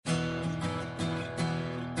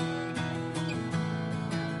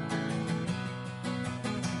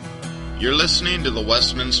You're listening to the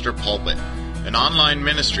Westminster Pulpit, an online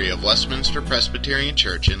ministry of Westminster Presbyterian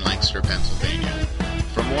Church in Lancaster, Pennsylvania.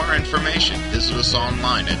 For more information, visit us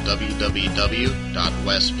online at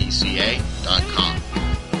www.westpca.com.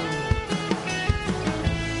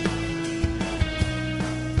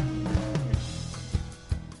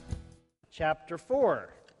 Chapter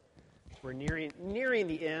 4. We're nearing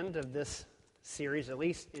the end of this series, at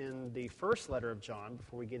least in the first letter of John,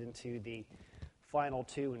 before we get into the final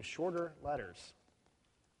two and shorter letters.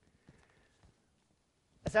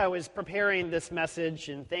 As I was preparing this message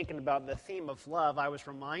and thinking about the theme of love, I was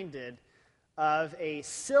reminded of a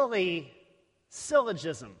silly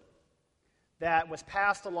syllogism that was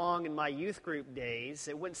passed along in my youth group days.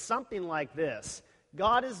 It went something like this: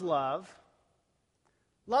 God is love.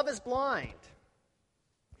 Love is blind.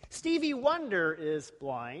 Stevie Wonder is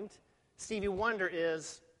blind. Stevie Wonder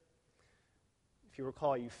is, if you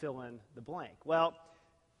recall, you fill in the blank. Well,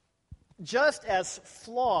 just as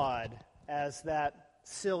flawed as that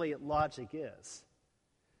silly logic is,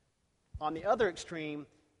 on the other extreme,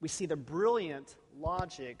 we see the brilliant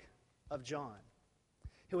logic of John,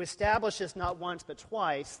 who establishes not once but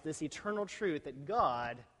twice this eternal truth that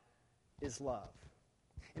God is love,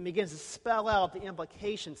 and begins to spell out the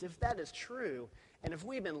implications. If that is true, and if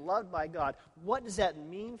we've been loved by God, what does that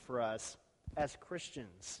mean for us as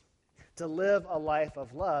Christians to live a life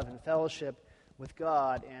of love and fellowship with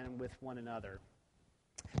God and with one another?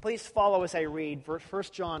 Please follow as I read 1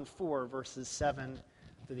 John 4, verses 7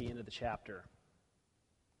 through the end of the chapter.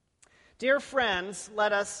 Dear friends,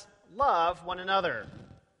 let us love one another,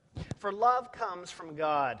 for love comes from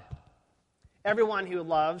God. Everyone who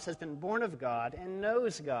loves has been born of God and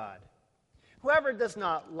knows God. Whoever does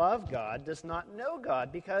not love God does not know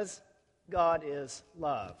God, because God is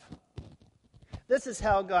love. This is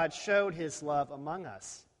how God showed his love among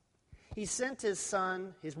us. He sent his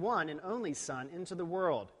Son, his one and only Son, into the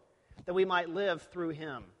world, that we might live through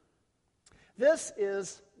him. This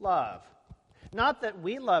is love. Not that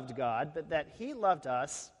we loved God, but that he loved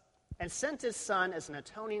us and sent his Son as an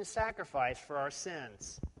atoning sacrifice for our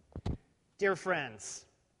sins. Dear friends,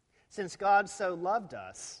 since God so loved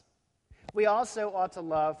us, we also ought to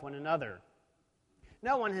love one another.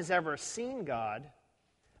 No one has ever seen God,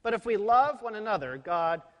 but if we love one another,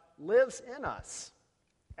 God lives in us,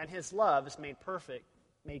 and his love is made perfect,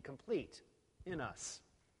 made complete in us.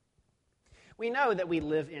 We know that we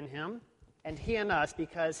live in him, and he in us,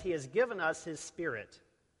 because he has given us his Spirit.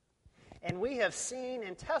 And we have seen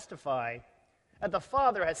and testify that the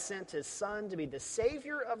Father has sent his Son to be the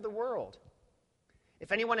Savior of the world.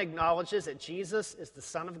 If anyone acknowledges that Jesus is the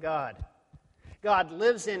Son of God, God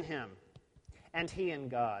lives in him, and he in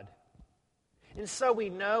God. And so we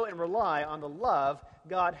know and rely on the love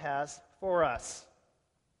God has for us.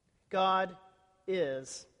 God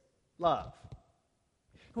is love.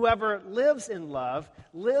 Whoever lives in love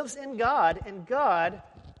lives in God, and God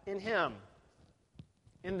in him.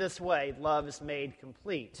 In this way, love is made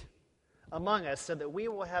complete among us, so that we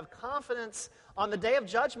will have confidence on the day of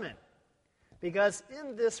judgment, because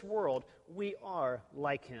in this world we are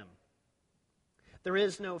like him. There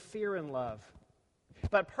is no fear in love,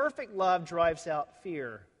 but perfect love drives out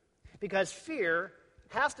fear, because fear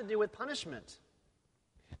has to do with punishment.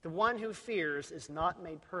 The one who fears is not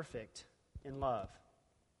made perfect in love.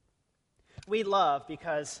 We love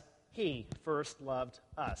because he first loved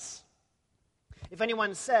us. If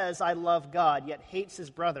anyone says, I love God, yet hates his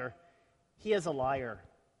brother, he is a liar.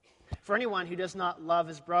 For anyone who does not love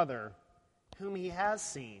his brother, whom he has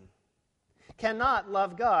seen, cannot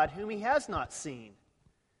love God, whom he has not seen.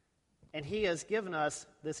 And he has given us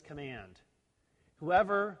this command: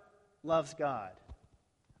 whoever loves God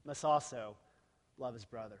must also love his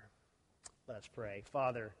brother. Let us pray.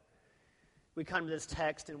 Father, we come to this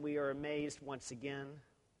text and we are amazed once again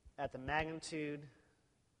at the magnitude,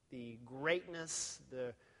 the greatness,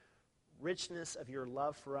 the richness of your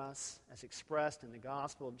love for us as expressed in the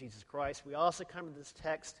gospel of Jesus Christ. We also come to this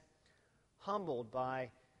text humbled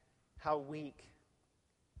by how weak,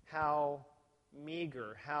 how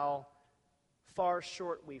meager, how far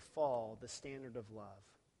short we fall the standard of love.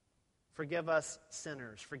 Forgive us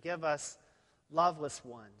sinners, forgive us loveless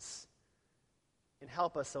ones, and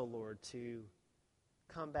help us, O Lord, to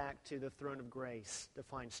come back to the throne of grace, to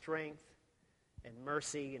find strength and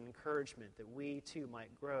mercy and encouragement, that we too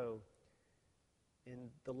might grow in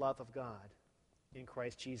the love of God in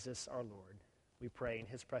Christ Jesus our Lord. We pray in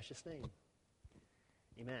his precious name.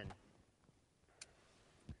 Amen.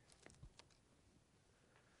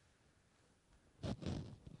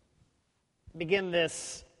 Begin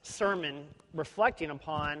this sermon reflecting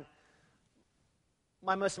upon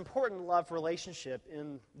my most important love relationship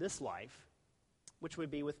in this life, which would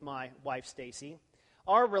be with my wife, Stacy.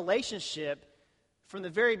 Our relationship from the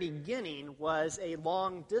very beginning was a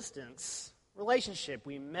long-distance relationship.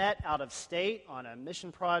 We met out of state on a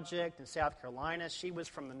mission project in South Carolina. She was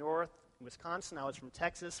from the north, Wisconsin. I was from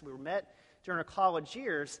Texas. We met during our college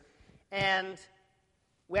years, and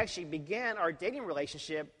we actually began our dating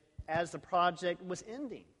relationship as the project was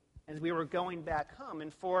ending, as we were going back home.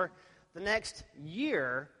 And for the next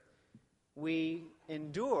year, we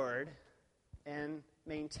endured and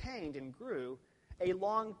maintained and grew a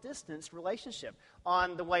long-distance relationship.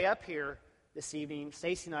 On the way up here this evening,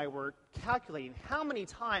 Stacy and I were calculating how many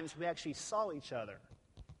times we actually saw each other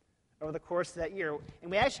over the course of that year.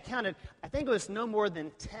 And we actually counted, I think it was no more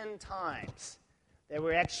than 10 times that we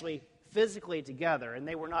were actually physically together. And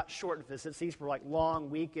they were not short visits. These were like long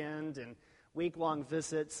weekend and week-long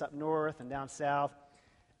visits up north and down south.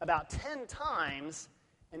 About 10 times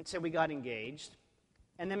until we got engaged.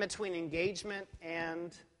 And then between engagement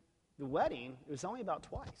and the wedding, it was only about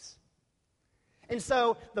twice. And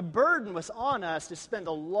so the burden was on us to spend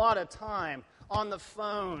a lot of time on the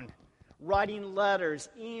phone, writing letters,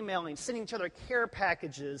 emailing, sending each other care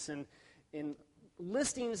packages and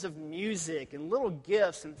listings of music and little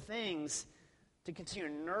gifts and things to continue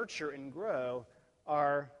to nurture and grow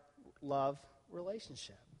our love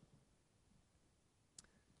relationship.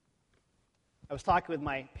 I was talking with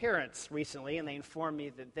my parents recently, and they informed me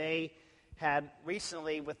that they had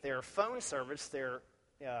recently, with their phone service, their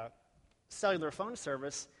cellular phone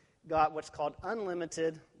service, got what's called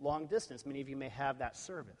unlimited long distance. Many of you may have that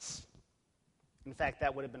service. In fact,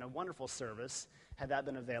 that would have been a wonderful service had that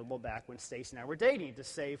been available back when Stacy and I were dating, to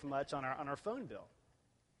save much on our phone bill.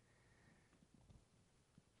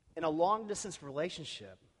 In a long distance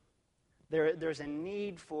relationship, there's a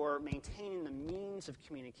need for maintaining the means of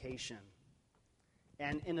communication.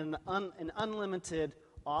 And in an unlimited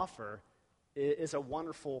offer is a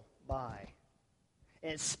wonderful buy.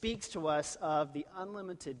 And it speaks to us of the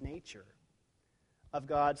unlimited nature of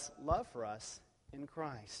God's love for us in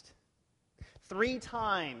Christ. 3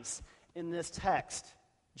 times in this text,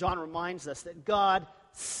 John reminds us that God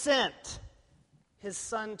sent his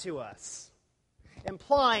Son to us,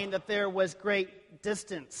 implying that there was great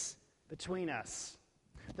distance between us,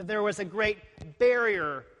 that there was a great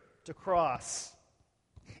barrier to cross.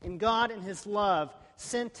 And God, in his love,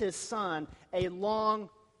 sent his Son a long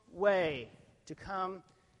way to come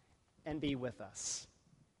and be with us.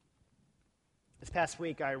 This past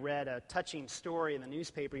week, I read a touching story in the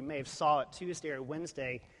newspaper. You may have saw it Tuesday or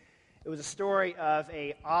Wednesday. It was a story of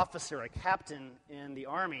an officer, a captain in the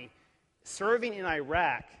Army, serving in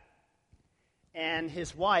Iraq, and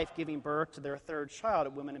his wife giving birth to their 3rd child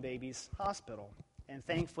at Women and Babies Hospital. And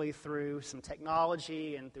thankfully, through some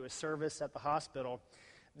technology and through a service at the hospital,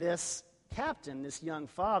 this captain, this young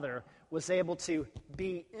father, was able to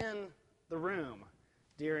be in the room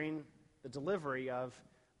during the delivery of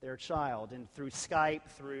their child. And through Skype,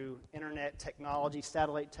 through internet technology,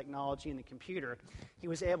 satellite technology, and the computer, he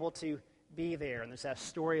was able to be there. And there's that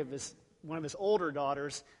story of one of his older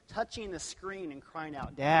daughters touching the screen and crying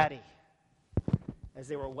out, "Daddy," as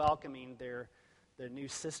they were welcoming their new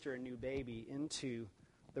sister and new baby into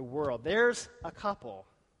the world. There's a couple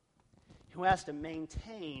who has to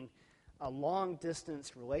maintain a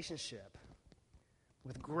long-distance relationship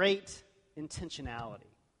with great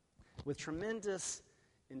intentionality, with tremendous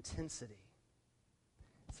intensity,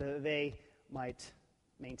 so that they might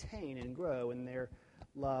maintain and grow in their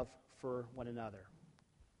love for one another.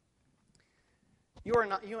 You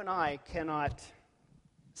and I cannot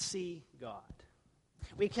see God.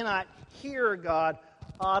 We cannot hear God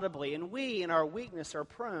audibly, and we, in our weakness, are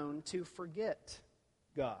prone to forget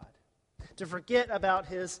God, to forget about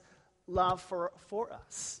his love for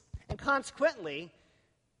us. And consequently,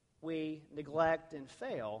 we neglect and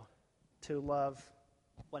fail to love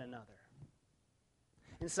one another.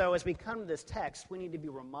 And so as we come to this text, we need to be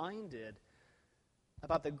reminded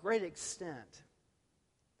about the great extent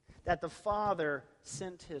that the Father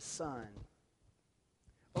sent his Son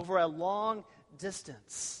over a long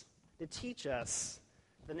distance to teach us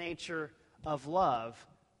the nature of love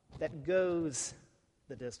that goes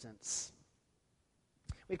the distance.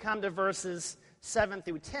 We come to verses 7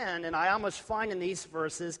 through 10, and I almost find in these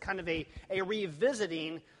verses kind of a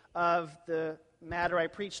revisiting of the matter I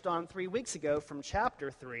preached on 3 weeks ago from chapter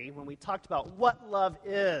 3, when we talked about what love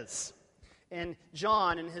is. And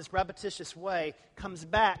John, in his repetitious way, comes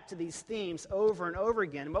back to these themes over and over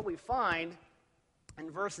again. And what we find in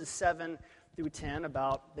verses 7 through 10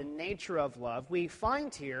 about the nature of love, we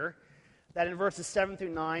find here that in verses 7 through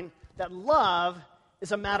 9, that love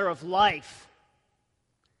is a matter of life.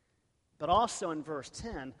 But also in verse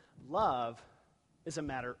 10, love is a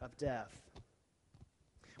matter of death.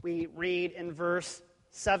 We read in verse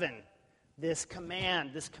 7, this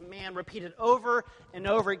command repeated over and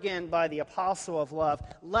over again by the apostle of love.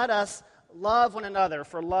 Let us love one another,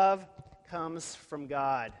 for love comes from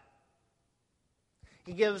God.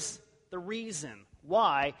 He gives the reason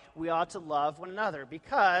why we ought to love one another,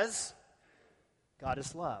 because God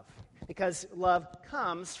is love. Because love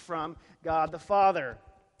comes from God the Father.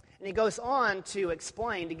 And he goes on to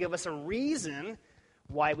explain, to give us a reason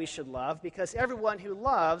why we should love, because everyone who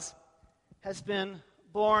loves has been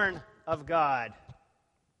born of God.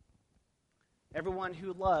 Everyone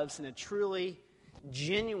who loves in a truly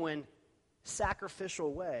genuine,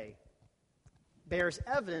 sacrificial way bears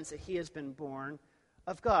evidence that he has been born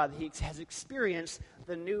of God. He has experienced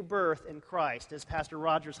the new birth in Christ. As Pastor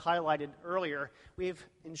Rogers highlighted earlier, we've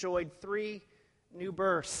enjoyed 3 new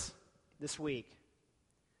births this week.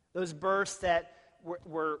 Those births that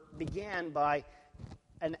began by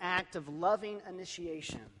an act of loving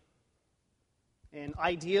initiation. And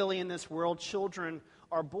ideally in this world, children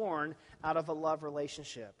are born out of a love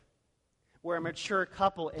relationship, where a mature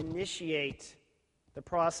couple initiate the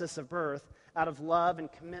process of birth out of love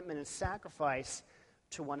and commitment and sacrifice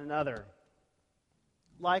to one another.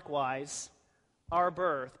 Likewise, our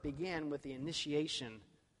birth began with the initiation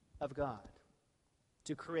of God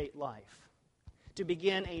to create life, to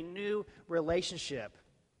begin a new relationship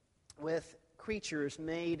with creatures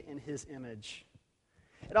made in his image.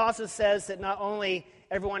 It also says that not only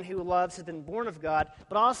everyone who loves has been born of God,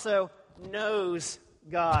 but also knows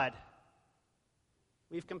God.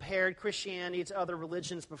 We've compared Christianity to other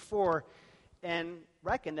religions before and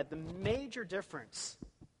reckon that the major difference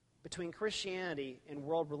between Christianity and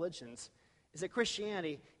world religions is that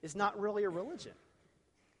Christianity is not really a religion.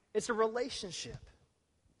 It's a relationship.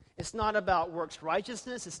 It's not about works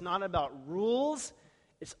righteousness. It's not about rules.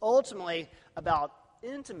 It's ultimately about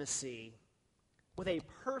intimacy with a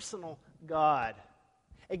personal God,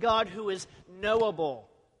 a God who is knowable.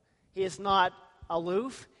 He is not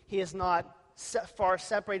aloof. He is not far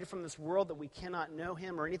separated from this world that we cannot know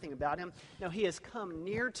him or anything about him. No, he has come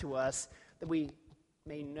near to us that we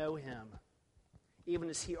may know him, even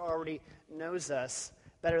as he already knows us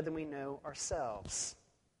better than we know ourselves.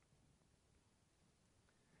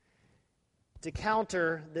 To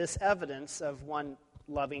counter this evidence of one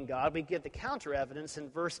loving God, we get the counter evidence in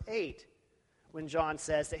verse 8, when John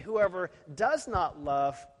says that whoever does not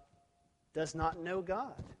love does not know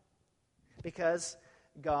God, because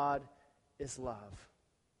God is love.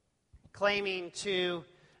 Claiming to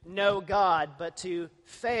know God but to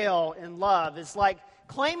fail in love is like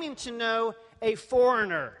claiming to know a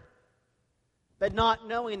foreigner but not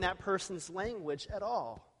knowing that person's language at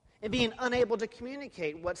all and being unable to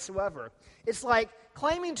communicate whatsoever. It's like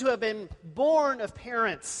claiming to have been born of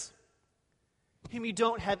parents whom you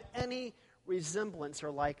don't have any resemblance or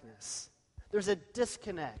likeness. There's a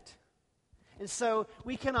disconnect. And so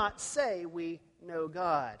we cannot say we know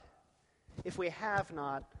God if we have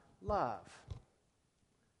not love.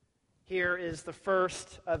 Here is the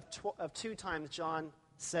first of 2 times John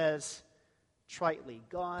says tritely,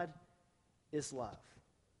 God is love.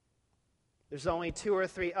 There's only 2 or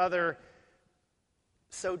 3 other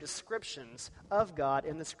descriptions of God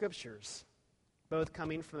in the Scriptures, both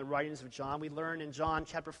coming from the writings of John. We learn in John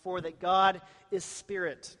chapter 4 that God is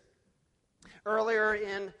spirit. Earlier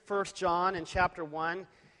in 1 John in chapter 1,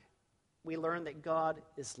 we learn that God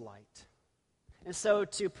is light. And so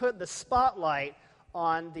to put the spotlight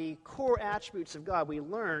on the core attributes of God, we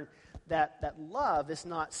learn that love is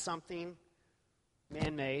not something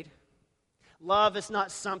man-made. Love is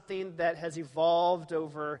not something that has evolved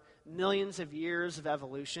over millions of years of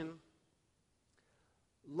evolution.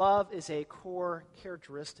 Love is a core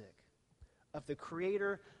characteristic of the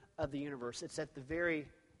creator of the universe. It's at the very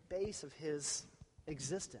base of his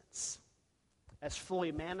existence, as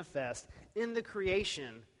fully manifest in the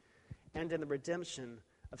creation and in the redemption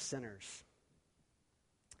of sinners.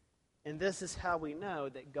 And this is how we know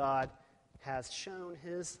that God has shown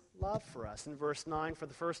his love for us. In verse 9, for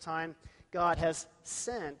the first time, God has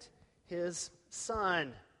sent his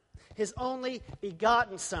Son, his only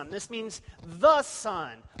begotten Son. This means the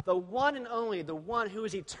Son, the one and only, the one who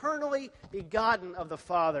is eternally begotten of the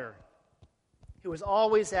Father, who is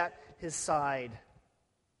always at his side.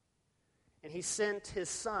 And he sent his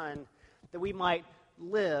Son that we might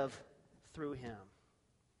live through him.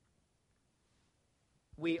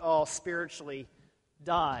 We all spiritually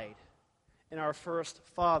died in our first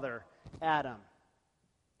father, Adam.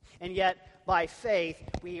 And yet, by faith,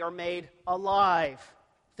 we are made alive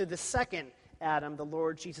through the second Adam, the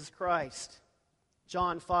Lord Jesus Christ.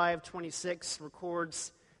 John 5:26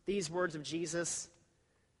 records these words of Jesus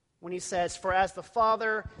when he says, "For as the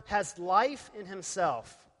Father has life in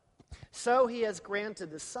himself, so he has granted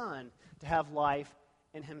the Son to have life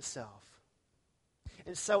in himself.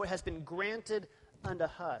 And so it has been granted unto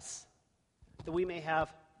us that we may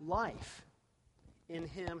have life in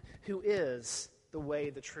him who is the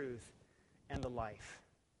way, the truth, and the life."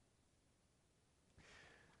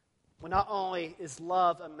 Well, not only is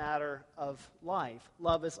love a matter of life,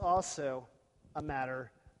 love is also a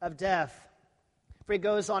matter of death. For he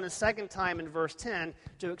goes on a second time in verse 10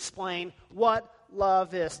 to explain what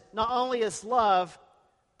love is. Not only is love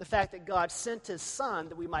the fact that God sent his Son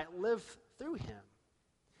that we might live through him,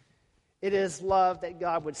 it is love that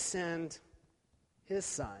God would send his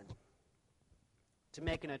Son to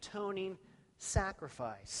make an atoning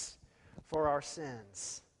sacrifice for our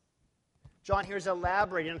sins. John here is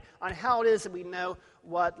elaborating on how it is that we know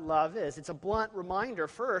what love is. It's a blunt reminder,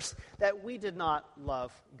 first, that we did not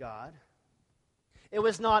love God. It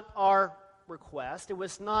was not our request. It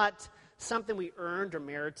was not something we earned or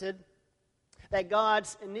merited. That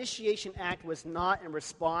God's initiation act was not in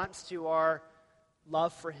response to our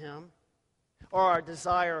love for him or our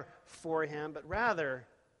desire for him, but rather,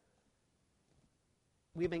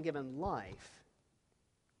 we've been given life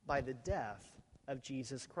by the death of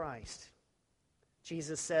Jesus Christ.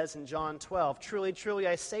 Jesus says in John 12, "Truly, truly,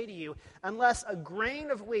 I say to you, unless a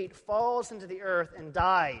grain of wheat falls into the earth and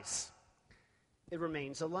dies, it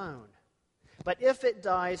remains alone. But if it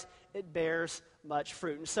dies, it bears much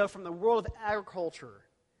fruit." And so from the world of agriculture,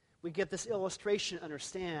 we get this illustration to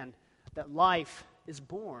understand that life is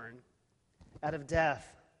born out of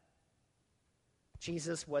death.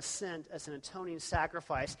 Jesus was sent as an atoning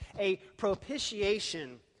sacrifice, a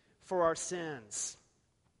propitiation for our sins,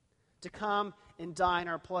 to come and die in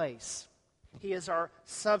our place. He is our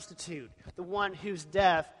substitute, the one whose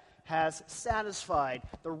death has satisfied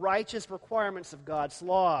the righteous requirements of God's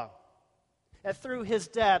law. That through his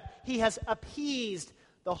death, he has appeased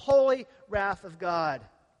the holy wrath of God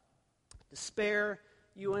to spare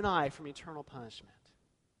you and I from eternal punishment.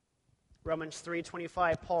 Romans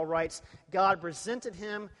 3:25, Paul writes, "God presented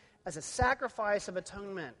him as a sacrifice of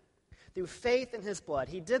atonement through faith in his blood.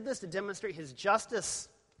 He did this to demonstrate his justice,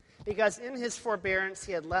 because in his forbearance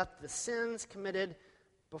he had left the sins committed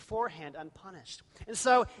beforehand unpunished." And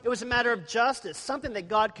so it was a matter of justice, something that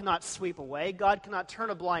God cannot sweep away. God cannot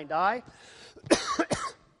turn a blind eye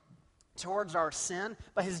towards our sin,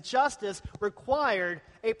 but his justice required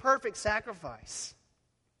a perfect sacrifice.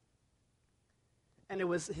 And it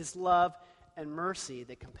was his love and mercy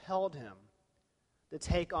that compelled him to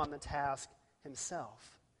take on the task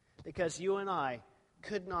himself, because you and I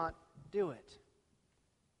could not do it.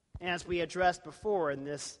 And as we addressed before in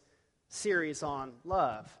this series on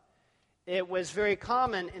love, it was very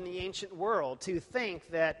common in the ancient world to think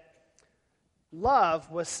that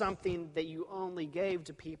love was something that you only gave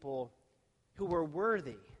to people who were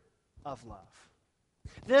worthy of love.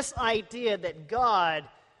 This idea that God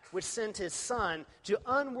would send his Son to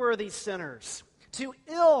unworthy sinners, to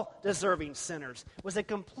ill-deserving sinners, was a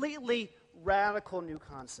completely radical new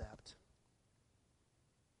concept.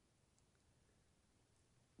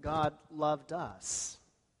 God loved us,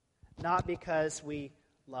 not because we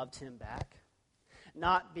loved him back,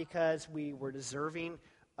 not because we were deserving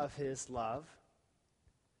of his love,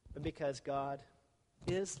 but because God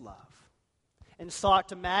is love and sought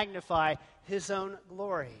to magnify his own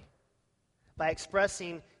glory by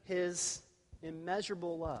expressing his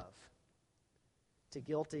immeasurable love to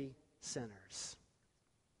guilty sinners.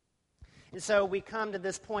 And so we come to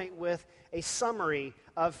this point with a summary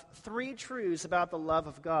of 3 truths about the love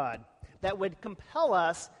of God that would compel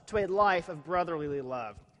us to a life of brotherly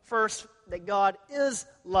love. First, that God is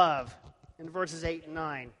love, in verses 8 and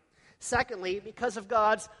 9. Secondly, because of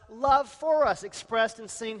God's love for us, expressed in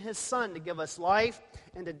sending his Son to give us life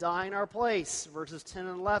and to die in our place, verses 10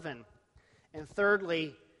 and 11. And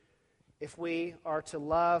thirdly, if we are to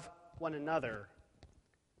love one another,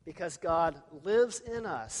 because God lives in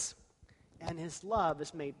us, and his love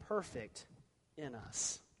is made perfect in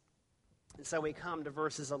us. And so we come to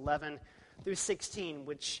verses 11 through 16,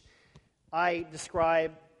 which I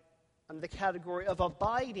describe under the category of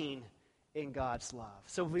abiding in God's love.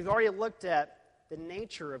 So we've already looked at the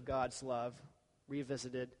nature of God's love,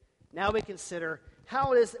 revisited. Now we consider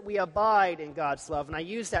how it is that we abide in God's love. And I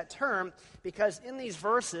use that term because in these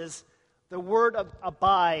verses, the word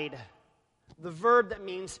abide, the verb that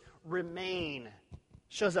means remain,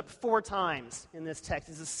 shows up 4 times in this text.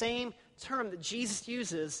 It's the same term that Jesus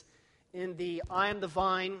uses in the "I am the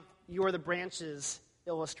vine, you are the branches"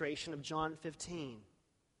 illustration of John 15.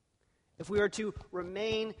 if we are to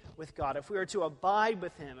remain with God, if we are to abide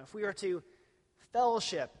with Him, if we are to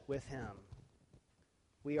fellowship with Him,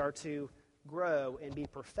 we are to grow and be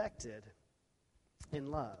perfected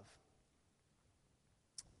in love.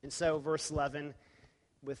 And so, verse 11,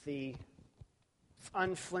 with the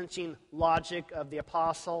unflinching logic of the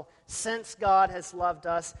apostle, since God has loved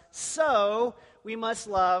us, so we must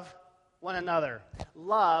love one another.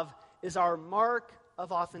 Love is our mark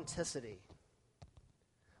of authenticity.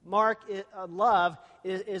 Love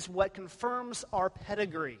is what confirms our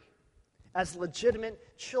pedigree as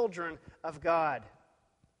legitimate children of God.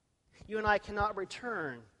 You and I cannot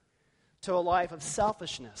return to a life of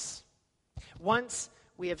selfishness once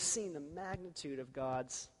we have seen the magnitude of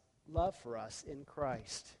God's love for us in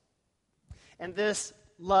Christ. And this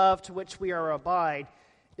love to which we are abide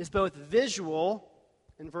is both visual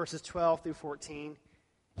in verses 12 through 14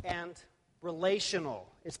 and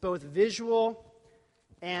relational. It's both visual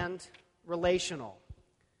and relational.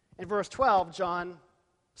 In verse 12, John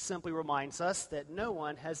simply reminds us that no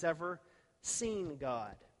one has ever seen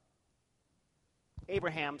God.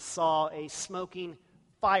 Abraham saw a smoking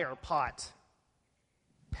fire pot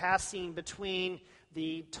passing between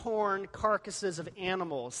the torn carcasses of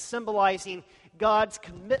animals, symbolizing God's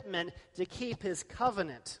commitment to keep His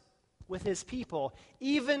covenant with His people,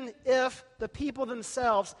 even if the people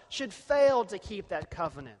themselves should fail to keep that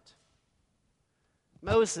covenant.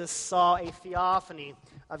 Moses saw a theophany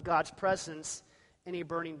of God's presence in a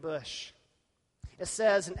burning bush. It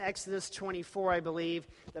says in Exodus 24, I believe,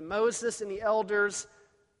 that Moses and the elders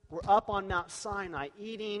were up on Mount Sinai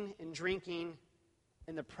eating and drinking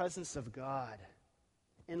in the presence of God.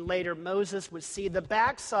 And later Moses would see the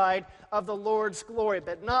backside of the Lord's glory,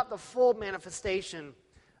 but not the full manifestation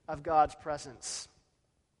of God's presence.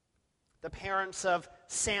 The parents of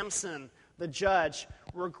Samson, the judge,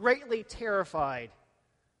 were greatly terrified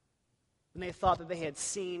when they thought that they had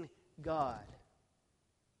seen God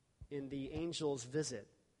in the angel's visit,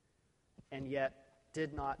 and yet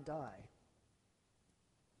did not die.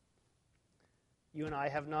 You and I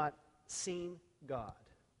have not seen God.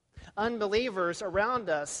 Unbelievers around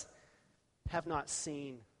us have not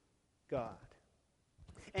seen God.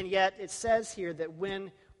 And yet it says here that when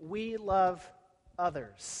we love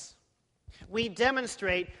others, we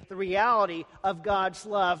demonstrate the reality of God's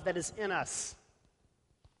love that is in us.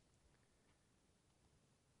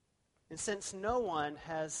 And since no one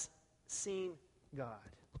has seen God,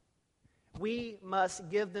 we must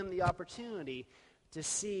give them the opportunity to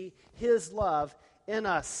see His love in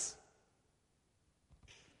us.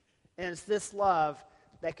 And it's this love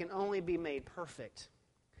that can only be made perfect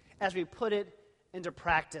as we put it into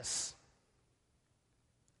practice.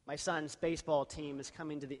 My son's baseball team is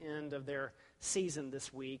coming to the end of their season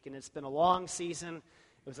this week, and it's been a long season.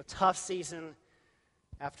 It was a tough season.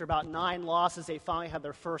 After about 9 losses, they finally had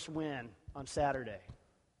their first win on Saturday.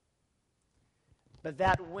 But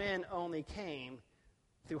that win only came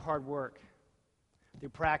through hard work, through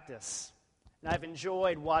practice. And I've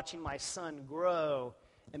enjoyed watching my son grow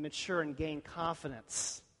and mature and gain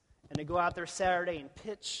confidence. And to go out there Saturday and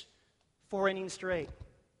pitch 4 innings straight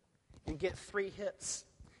and get 3 hits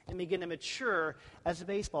and begin to mature as a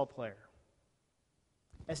baseball player.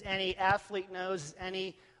 As any athlete knows, as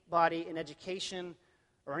anybody in education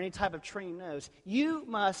or any type of training knows, you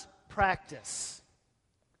must practice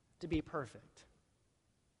to be perfect.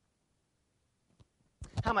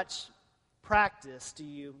 How much practice do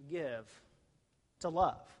you give to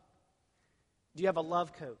love? Do you have a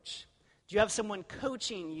love coach? Do you have someone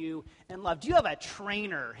coaching you in love? Do you have a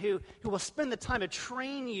trainer who will spend the time to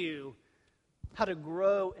train you how to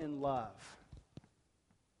grow in love?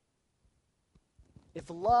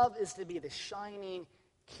 If love is to be the shining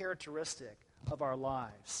characteristic of our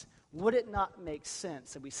lives, would it not make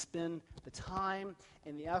sense that we spend the time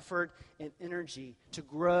and the effort and energy to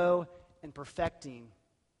grow in perfecting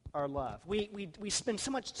our love? We spend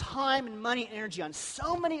so much time and money and energy on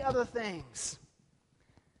so many other things.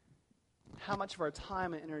 How much of our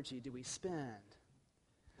time and energy do we spend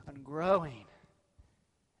on growing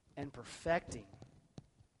and perfecting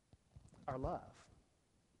our love?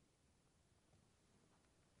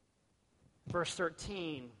 Verse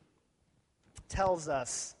 13 tells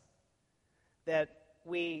us that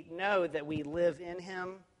we know that we live in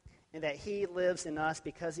Him and that He lives in us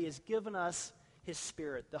because He has given us His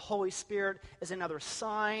Spirit. The Holy Spirit is another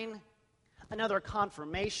sign, another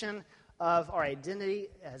confirmation of our identity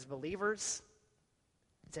as believers.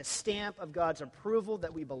 It's a stamp of God's approval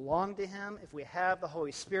that we belong to Him if we have the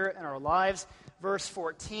Holy Spirit in our lives. Verse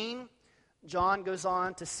 14, John goes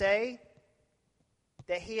on to say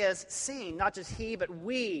that he has seen, not just he, but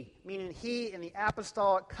we, meaning he and the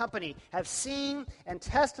apostolic company, have seen and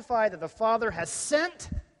testified that the Father has sent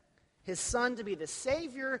his Son to be the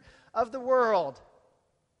Savior of the world.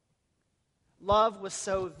 Love was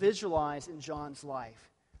so visualized in John's life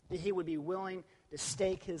that he would be willing to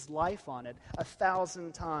stake his life on it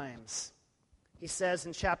 1,000 times. He says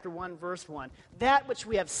in chapter 1, verse 1, that which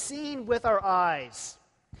we have seen with our eyes,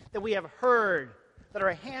 that we have heard, that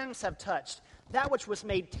our hands have touched, that which was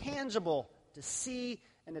made tangible to see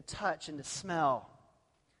and to touch and to smell.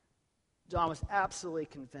 John was absolutely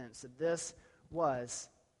convinced that this was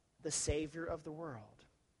the Savior of the world,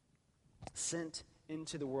 sent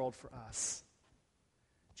into the world for us.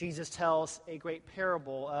 Jesus tells a great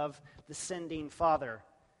parable of the sending father.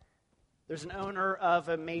 There's an owner of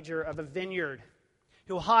a vineyard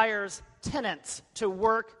who hires tenants to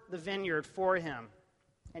work the vineyard for him,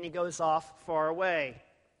 and he goes off far away.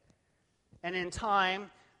 And in time,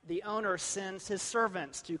 the owner sends his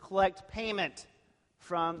servants to collect payment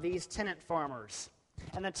from these tenant farmers.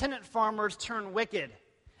 And the tenant farmers turn wicked.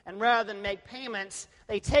 And rather than make payments,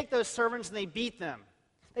 they take those servants and they beat them.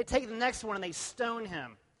 They take the next one and they stone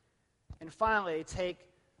him. And finally, they take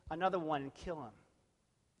another one and kill him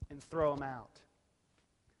and throw him out.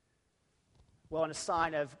 Well, in a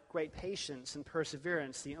sign of great patience and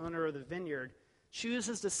perseverance, the owner of the vineyard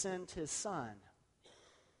chooses to send his son.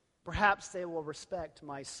 Perhaps they will respect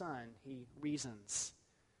my son, he reasons.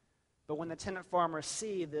 But when the tenant farmers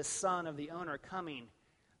see this son of the owner coming,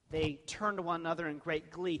 they turn to one another in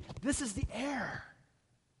great glee. This is the heir.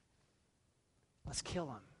 Let's kill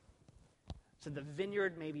him. So the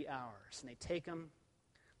vineyard may be ours. And they take him,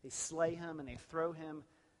 they slay him, and they throw him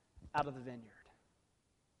out of the vineyard.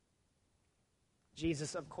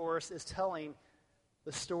 Jesus, of course, is telling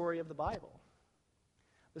the story of the Bible,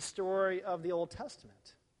 the story of the Old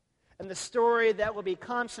Testament, and the story that will be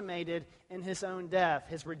consummated in his own death,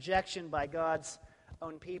 his rejection by God's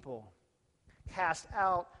own people, cast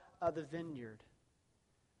out of the vineyard.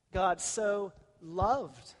 God so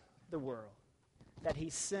loved the world that he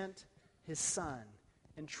sent his Son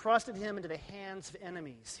and trusted him into the hands of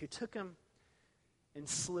enemies who took him and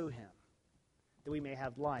slew him, that we may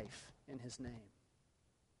have life in his name.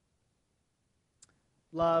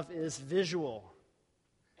 Love is visual.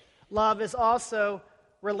 Love is also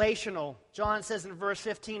relational. John says in verse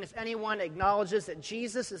 15, if anyone acknowledges that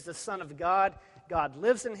Jesus is the Son of God, God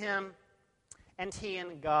lives in him, and he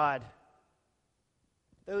in God.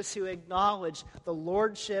 Those who acknowledge the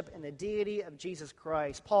lordship and the deity of Jesus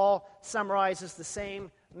Christ. Paul summarizes the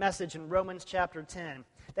same message in Romans chapter 10,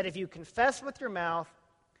 that if you confess with your mouth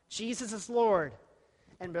Jesus is Lord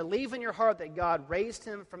and believe in your heart that God raised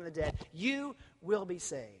him from the dead, you will be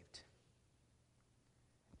saved.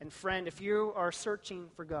 And friend, if you are searching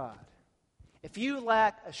for God, if you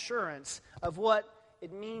lack assurance of what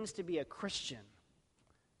it means to be a Christian,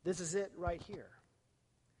 this is it right here.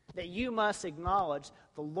 That you must acknowledge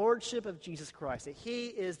the lordship of Jesus Christ, that he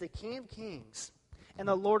is the King of kings and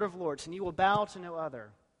the Lord of lords, and you will bow to no other.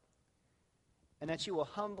 And that you will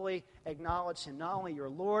humbly acknowledge him, not only your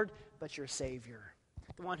Lord, but your Savior,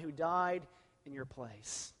 the one who died in your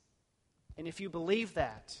place. And if you believe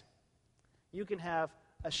that, you can have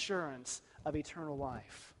assurance of eternal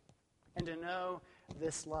life and to know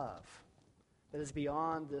this love that is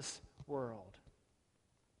beyond this world.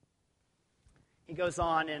 He goes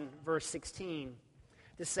on in verse 16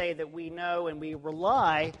 to say that we know and we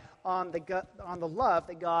rely on the love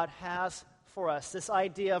that God has for us. This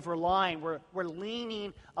idea of relying, we're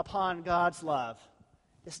leaning upon God's love.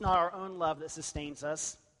 It's not our own love that sustains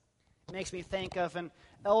us. It makes me think of an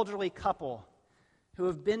elderly couple who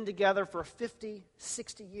have been together for 50,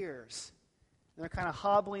 60 years. And they're kind of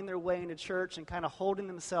hobbling their way into church and kind of holding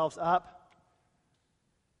themselves up.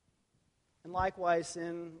 And likewise,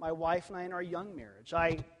 in my wife and I in our young marriage,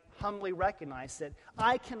 I humbly recognize that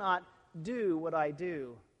I cannot do what I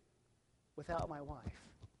do without my wife.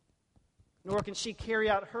 Nor can she carry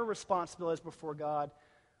out her responsibilities before God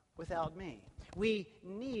without me. We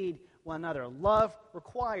need one another. Love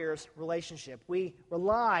requires relationship. We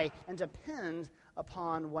rely and depend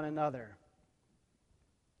upon one another.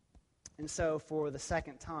 And so, for the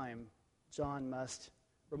second time, John must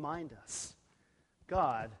remind us,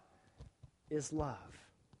 God is love.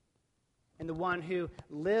 And the one who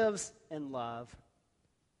lives in love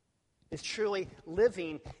is truly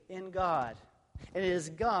living in God. And it is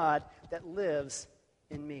God that lives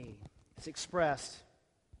in me. It's expressed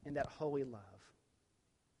in that holy love.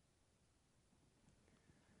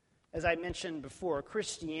 As I mentioned before,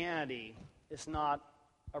 Christianity is not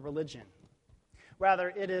a religion. Rather,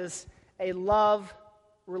 it is a love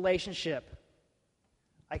relationship.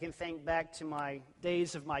 I can think back to my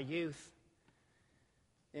days of my youth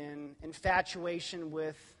in infatuation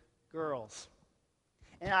with girls.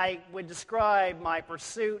 And I would describe my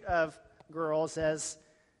pursuit of girls as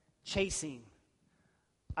chasing.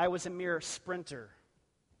 I was a mere sprinter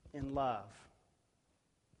in love.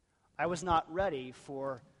 I was not ready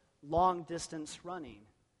for long-distance running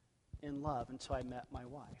in love until I met my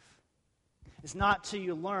wife. It's not till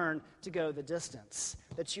you learn to go the distance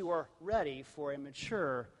that you are ready for a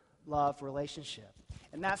mature love relationship.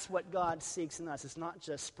 And that's what God seeks in us. It's not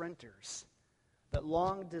just sprinters, but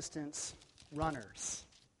long-distance runners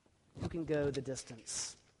who can go the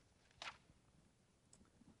distance.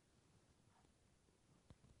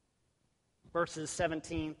 Verses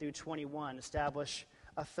 17 through 21 establish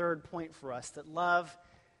a third point for us,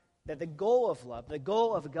 that the goal of love, the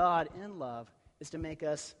goal of God in love, is to make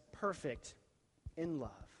us perfect in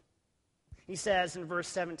love. He says in verse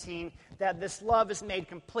 17 that this love is made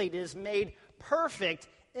complete, it is made perfect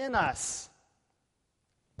in us.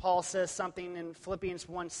 Paul says something in Philippians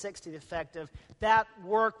 1:6 to the effect of, that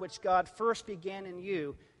work which God first began in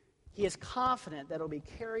you, he is confident that it will be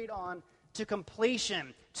carried on to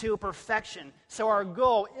completion, to perfection. So our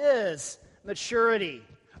goal is maturity.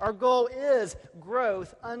 Our goal is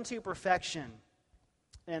growth unto perfection.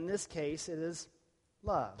 And in this case, it is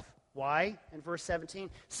love. Why? In verse 17,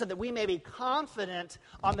 so that we may be confident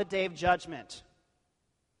on the day of judgment.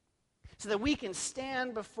 So that we can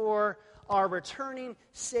stand before our returning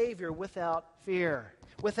Savior without fear,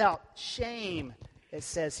 without shame, it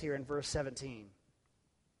says here in verse 17.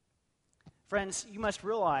 Friends, you must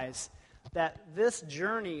realize that this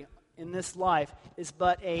journey in this life is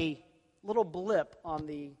but a little blip on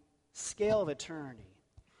the scale of eternity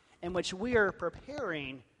in which we are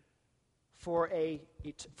preparing for an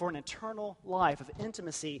eternal life of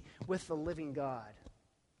intimacy with the living God.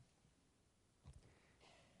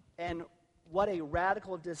 And what a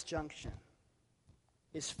radical disjunction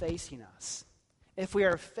is facing us if we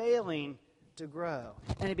are failing to grow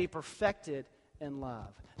and to be perfected in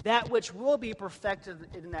love. That which will be perfected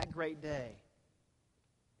in that great day.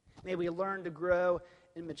 May we learn to grow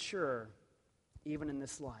and mature even in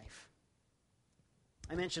this life.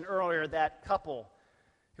 I mentioned earlier that couple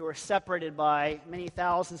who are separated by many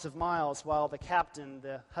thousands of miles while the captain,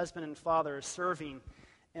 the husband and father, is serving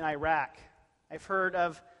in Iraq. I've heard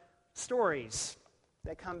of stories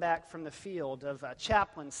that come back from the field of a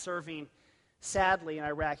chaplain serving sadly in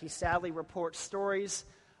Iraq. He sadly reports stories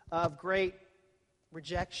of great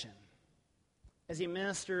rejection as he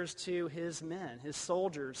ministers to his men, his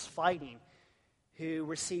soldiers fighting, who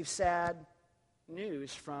receive sad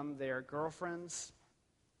news from their girlfriends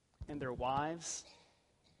and their wives,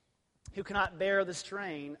 who cannot bear the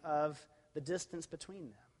strain of the distance between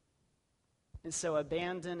them, and so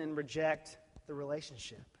abandon and reject the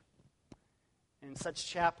relationship. And such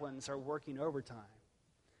chaplains are working overtime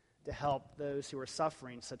to help those who are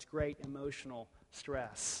suffering such great emotional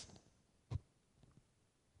stress.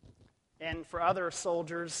 And for other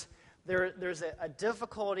soldiers, there's a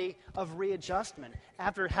difficulty of readjustment.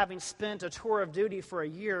 After having spent a tour of duty for a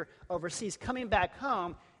year overseas, coming back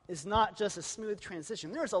home is not just a smooth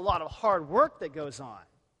transition. There's a lot of hard work that goes on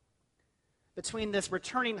between this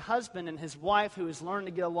returning husband and his wife who has learned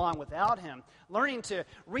to get along without him, learning to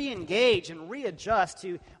re-engage and readjust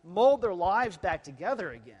to mold their lives back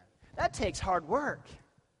together again. That takes hard work.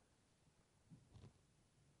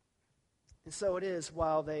 And so it is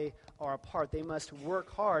while they are apart. They must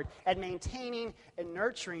work hard at maintaining and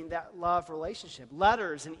nurturing that love relationship.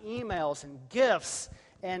 Letters and emails and gifts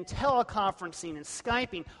and teleconferencing and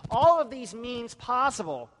Skyping, all of these means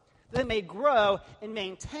possible that they may grow and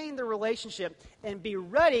maintain the relationship and be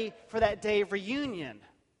ready for that day of reunion.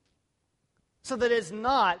 So that it is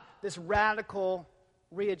not this radical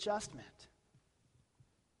readjustment.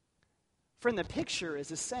 Friend, the picture is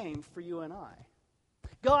the same for you and I.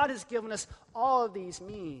 God has given us all of these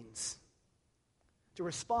means to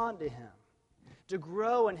respond to Him, to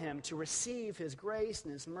grow in Him, to receive His grace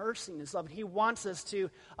and His mercy and His love. He wants us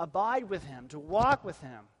to abide with Him, to walk with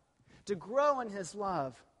Him, to grow in His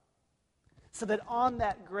love, so that on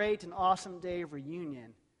that great and awesome day of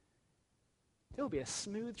reunion, it will be a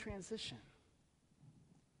smooth transition.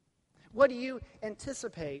 What do you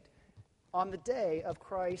anticipate on the day of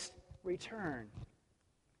Christ's return?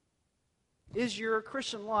 Is your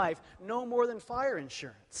Christian life no more than fire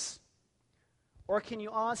insurance? Or can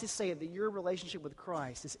you honestly say that your relationship with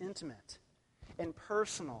Christ is intimate and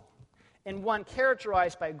personal and one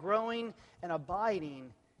characterized by growing and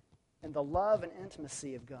abiding in the love and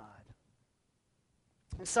intimacy of God?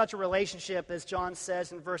 And such a relationship, as John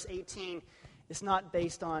says in verse 18, is not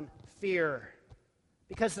based on fear,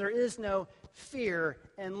 because there is no fear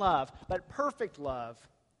in love. But perfect love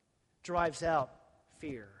drives out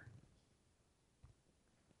fear.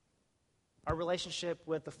 Our relationship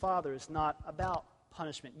with the Father is not about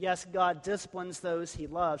punishment. Yes, God disciplines those he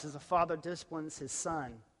loves as a father disciplines his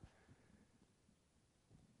son.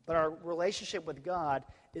 But our relationship with God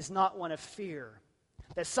is not one of fear,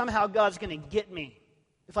 that somehow God's going to get me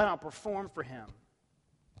if I don't perform for him,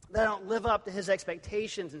 that I don't live up to his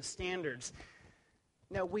expectations and standards.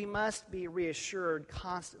 No, we must be reassured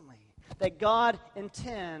constantly that God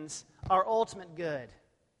intends our ultimate good.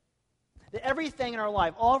 That everything in our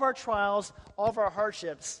life, all of our trials, all of our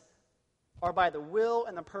hardships, are by the will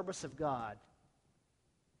and the purpose of God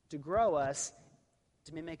to grow us,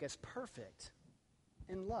 to make us perfect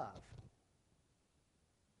in love.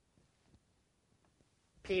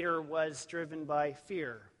 Peter was driven by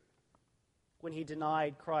fear when he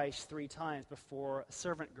denied Christ 3 times before a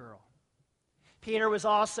servant girl. Peter was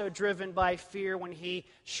also driven by fear when he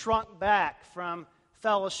shrunk back from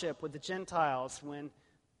fellowship with the Gentiles when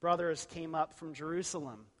brothers came up from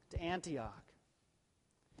Jerusalem to Antioch.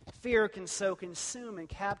 Fear can so consume and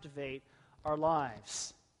captivate our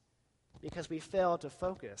lives because we fail to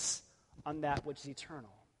focus on that which is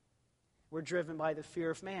eternal. We're driven by the fear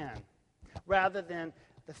of man rather than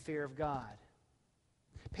the fear of God.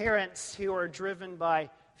 Parents who are driven by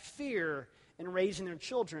fear in raising their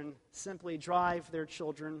children simply drive their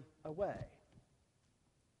children away.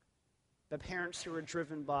 But parents who are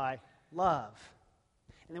driven by love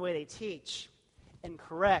and the way they teach and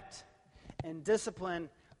correct and discipline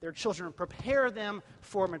their children, prepare them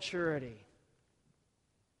for maturity.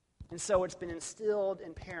 And so it's been instilled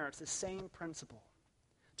in parents the same principle,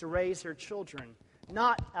 to raise their children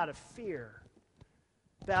not out of fear,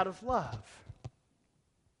 but out of love.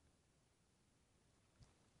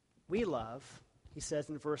 We love, he says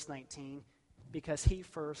in verse 19, because he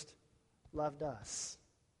first loved us.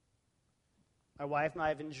 My wife and I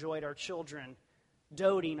have enjoyed our children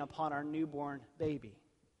doting upon our newborn baby.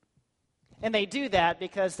 And they do that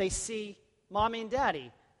because they see mommy and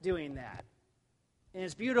daddy doing that. And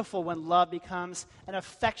it's beautiful when love becomes an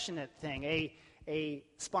affectionate thing, a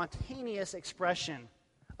spontaneous expression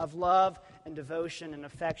of love and devotion and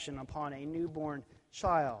affection upon a newborn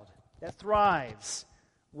child that thrives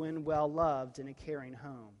when well loved in a caring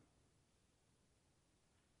home.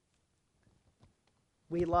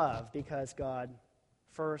 We love because God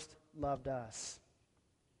first loved us.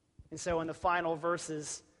 And so in the final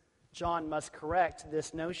verses, John must correct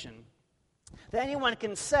this notion that anyone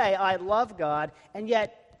can say, I love God, and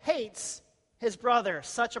yet hates his brother.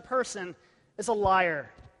 Such a person is a liar.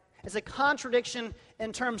 It's a contradiction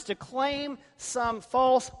in terms to claim some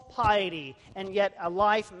false piety, and yet a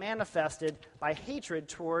life manifested by hatred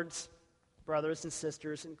towards brothers and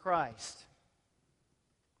sisters in Christ.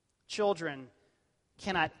 Children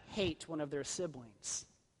cannot hate one of their siblings,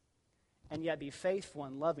 and yet be faithful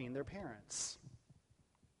in loving their parents.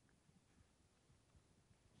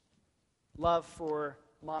 Love for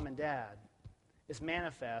mom and dad is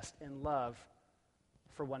manifest in love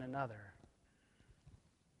for one another.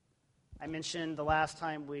 I mentioned the last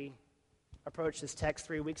time we approached this text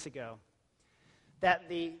 3 weeks ago that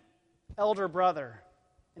the elder brother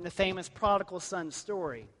in the famous prodigal son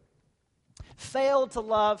story failed to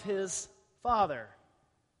love his father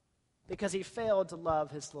because he failed to love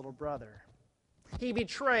his little brother. He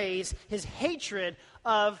betrays his hatred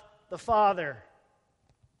of the father,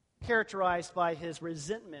 characterized by his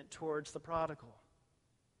resentment towards the prodigal.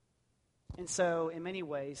 And so, in many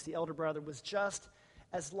ways, the elder brother was just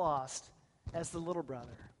as lost as the little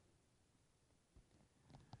brother.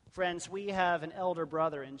 Friends, we have an elder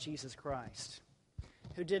brother in Jesus Christ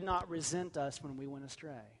who did not resent us when we went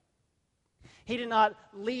astray. He did not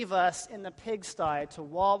leave us in the pigsty to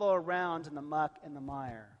wallow around in the muck and the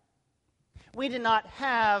mire. We did not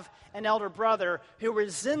have an elder brother who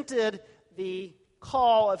resented the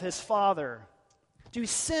call of his father to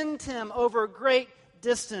send him over great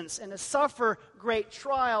distance and to suffer great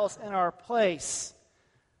trials in our place,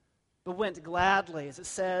 but went gladly, as it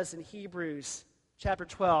says in Hebrews chapter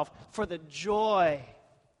 12, for the joy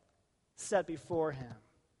set before him,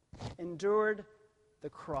 endured the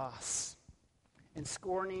cross, and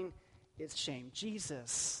scorning its shame.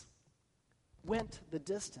 Jesus went the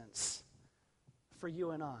distance for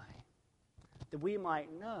you and I, that we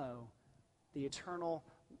might know the eternal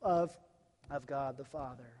love of God the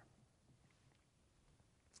Father.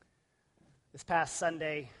 This past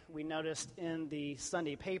Sunday, we noticed in the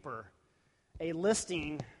Sunday paper a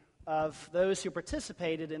listing of those who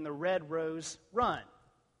participated in the Red Rose Run.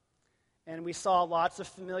 And we saw lots of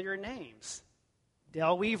familiar names.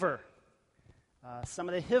 Dale Weaver, Some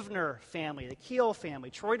of the Hivner family, the Keel family.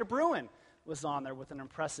 Troy DeBruin was on there with an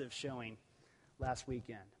impressive showing last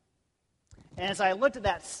weekend. And as I looked at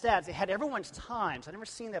that stats, they had everyone's times. I'd never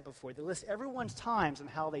seen that before. They list everyone's times and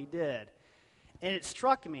how they did. And it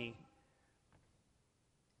struck me,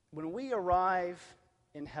 when we arrive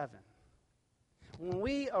in heaven, when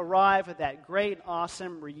we arrive at that great,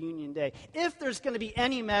 awesome reunion day, if there's going to be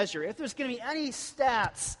any measure, if there's going to be any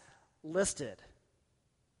stats listed,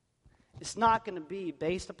 it's not going to be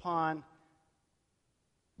based upon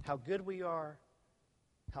how good we are,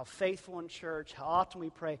 how faithful in church, how often we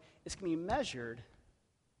pray. It's going to be measured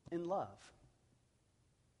in love.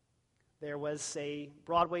 There was a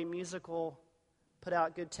Broadway musical put out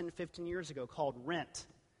a good 10, 15 years ago called Rent.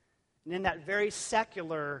 And in that very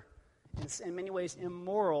secular, in many ways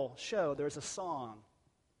immoral show, there's a song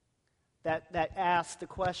that asks the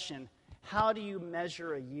question, how do you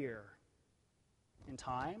measure a year? In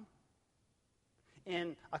time?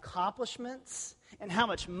 In accomplishments? In how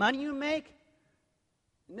much money you make?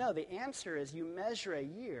 No, the answer is you measure a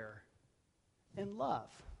year in love.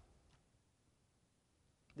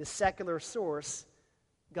 The secular source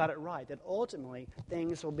got it right, that ultimately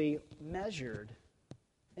things will be measured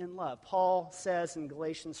in love. Paul says in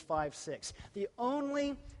Galatians 5:6, the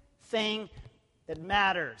only thing that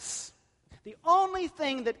matters, the only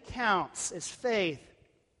thing that counts is faith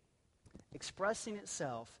expressing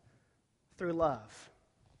itself through love.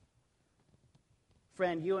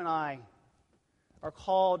 Friend, you and I are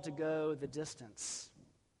called to go the distance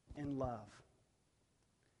in love.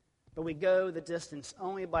 But we go the distance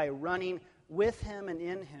only by running with him and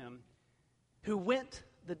in him who went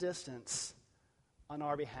the distance on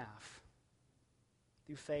our behalf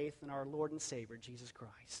through faith in our Lord and Savior, Jesus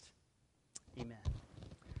Christ. Amen.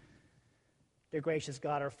 Dear gracious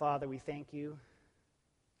God, our Father, we thank you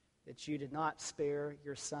that you did not spare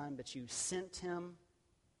your Son, but you sent him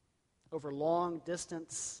over long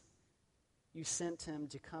distance. You sent him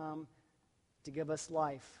to come to give us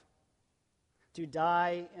life, to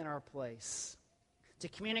die in our place, to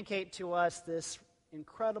communicate to us this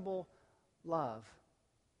incredible love,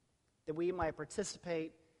 that we might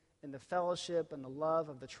participate in the fellowship and the love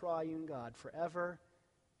of the triune God forever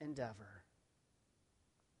and ever.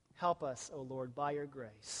 Help us, O Lord, by your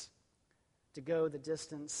grace, to go the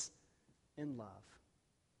distance in love.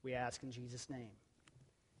 We ask in Jesus' name.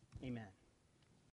 Amen.